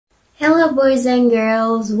Hello boys and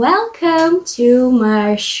girls, welcome to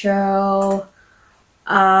my show,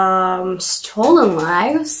 Stolen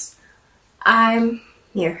Lives. I'm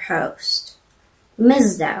your host,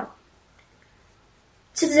 Ms. Dow.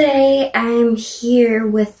 Today I'm here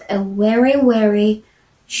with a very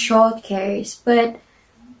short case, but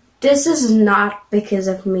this is not because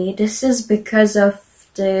of me, this is because of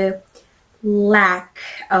the lack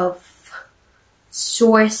of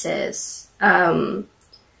sources.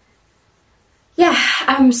 Yeah,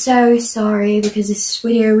 I'm so sorry because this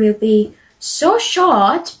video will be so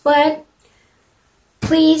short, but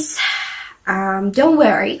please don't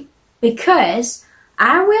worry because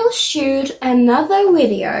I will shoot another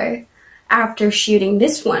video after shooting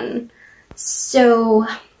this one, so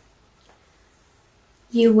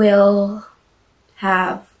you will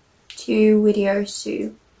have 2 videos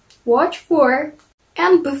to watch for.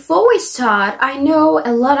 And before we start, I know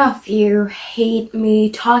a lot of you hate me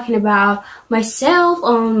talking about myself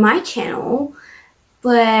on my channel,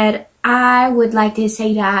 but I would like to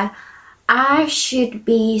say that I should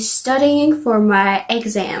be studying for my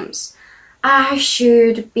exams. I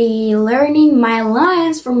should be learning my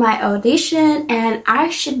lines for my audition, and I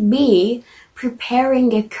should be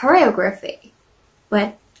preparing a choreography.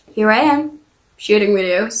 But here I am, shooting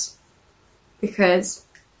videos, because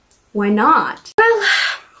why not? Well,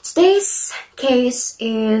 today's case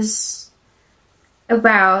is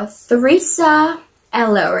about Theresa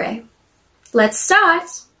Allore. Let's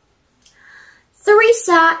start.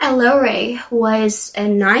 Theresa Allore was a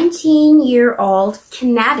 19-year-old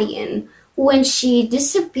Canadian when she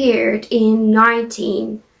disappeared in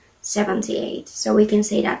 1978. So we can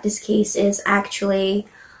say that this case is actually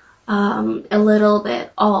a little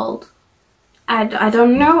bit old. I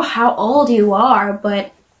don't know how old you are,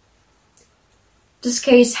 but this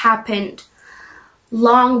case happened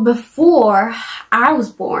long before I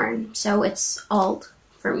was born, so it's old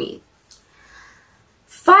for me.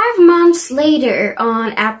 5 months later,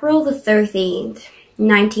 on April the 13th,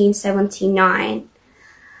 1979,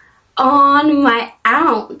 on my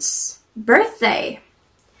aunt's birthday,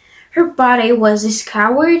 her body was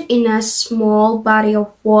discovered in a small body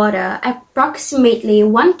of water approximately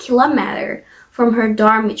 1 kilometer from her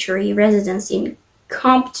dormitory residence in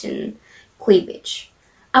Compton, Quebec.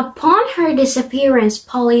 Upon her disappearance,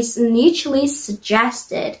 police initially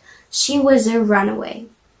suggested she was a runaway.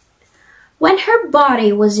 When her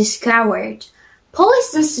body was discovered, police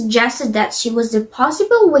then suggested that she was the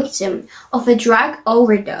possible victim of a drug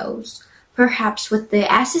overdose, perhaps with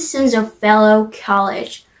the assistance of fellow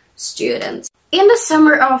college students. In the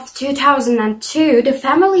summer of 2002, the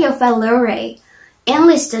family of Allore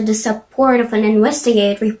enlisted the support of an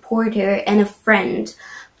investigative reporter and a friend,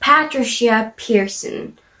 Patricia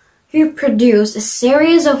Pearson, who produced a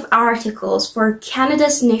series of articles for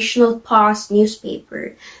Canada's National Post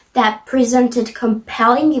newspaper that presented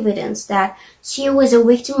compelling evidence that she was a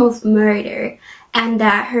victim of murder and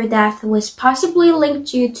that her death was possibly linked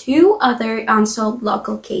to 2 other unsolved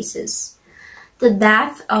local cases: the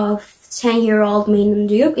death of 10-year-old Manon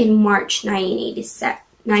Duke in March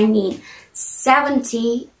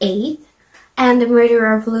 1978 and the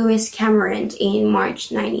murder of Lewis Cameron in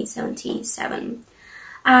March 1977.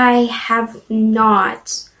 I have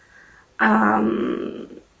not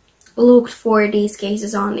looked for these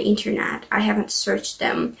cases on the internet. I haven't searched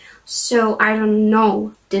them, so I don't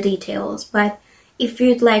know the details. But if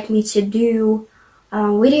you'd like me to do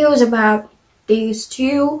videos about these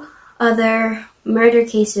 2 other murder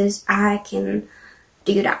cases, I can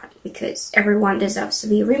do that because everyone deserves to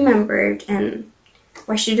be remembered, and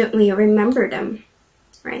why shouldn't we remember them,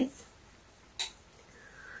 right?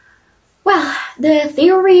 Well, the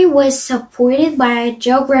theory was supported by a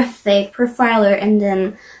geographic profiler and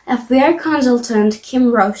then FBI consultant,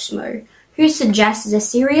 Kim Rossmer, who suggested a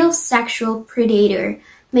serial sexual predator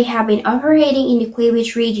may have been operating in the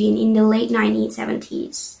Quebec region in the late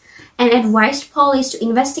 1970s, and advised police to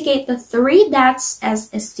investigate the 3 deaths as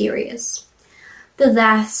mysterious. The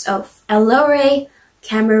deaths of Allore,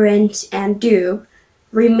 Cameron, and Duke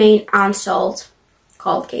remain unsolved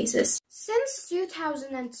cold cases. Since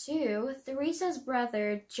 2002, Theresa's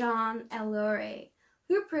brother, John Allore,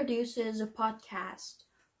 who produces a podcast,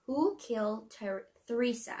 Who Killed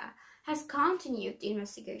Theresa, has continued the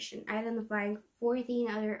investigation, identifying 14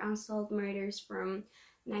 other unsolved murders from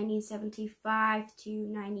 1975 to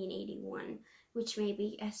 1981, which may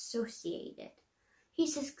be associated. He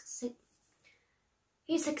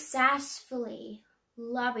successfully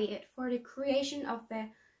lobbied for the creation of a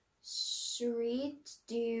Suite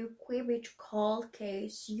du Quebec Cold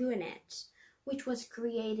Case Unit, which was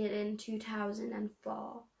created in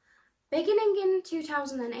 2004. Beginning in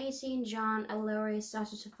 2018, John Allore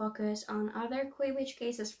started to focus on other cleavage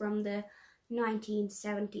cases from the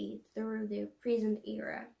 1970s through the present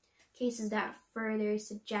era, cases that further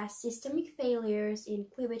suggest systemic failures in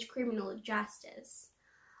cleavage criminal justice.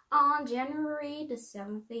 On January the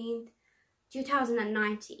 17th,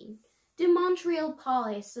 2019, the Montreal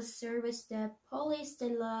Police Service, the Police de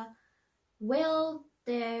la Ville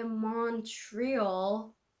de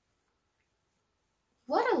Montreal,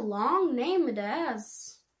 what a long name it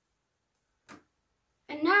is,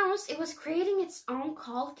 announced it was creating its own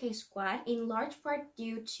cold case squad, in large part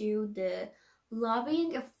due to the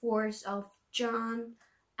lobbying efforts of John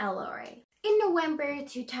Allore. In November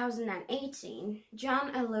 2018,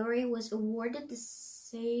 John Allore was awarded the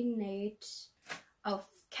Senate of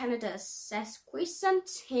Canada's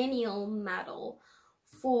sesquicentennial medal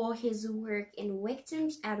for his work in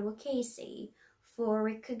victims advocacy, for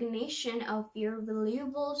recognition of your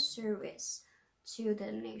valuable service to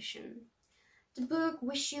the nation. The book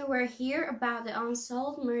Wish You Were Here about the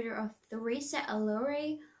unsolved murder of Theresa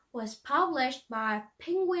Allore was published by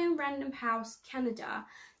Penguin Random House Canada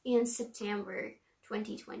in September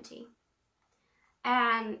 2020.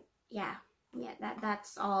 And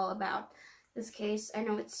that's all about this case. I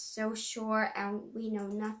know it's so short and we know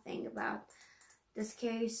nothing about this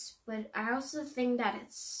case, but I also think that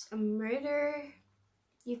it's a murder.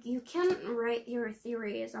 You can write your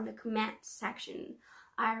theories on the comment section.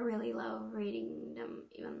 I really love reading them,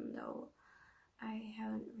 even though I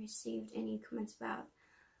haven't received any comments about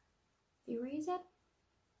theories yet.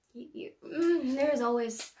 There's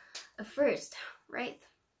always a first, right?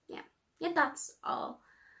 Yeah, that's all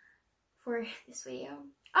for this video.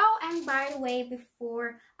 Oh, and by the way,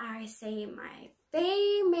 before I say my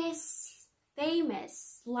famous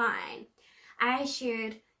line, I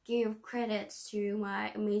should give credits to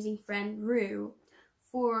my amazing friend Rue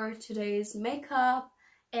for today's makeup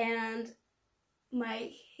and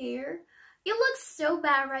my hair. It looks so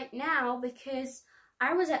bad right now because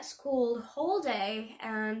I was at school the whole day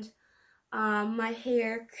and my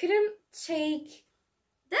hair couldn't take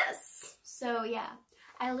this. So yeah,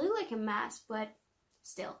 I look like a mess, but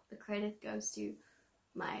still, the credit goes to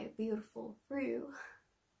my beautiful Rue.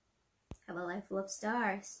 Have a life full of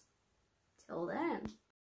stars. Till then.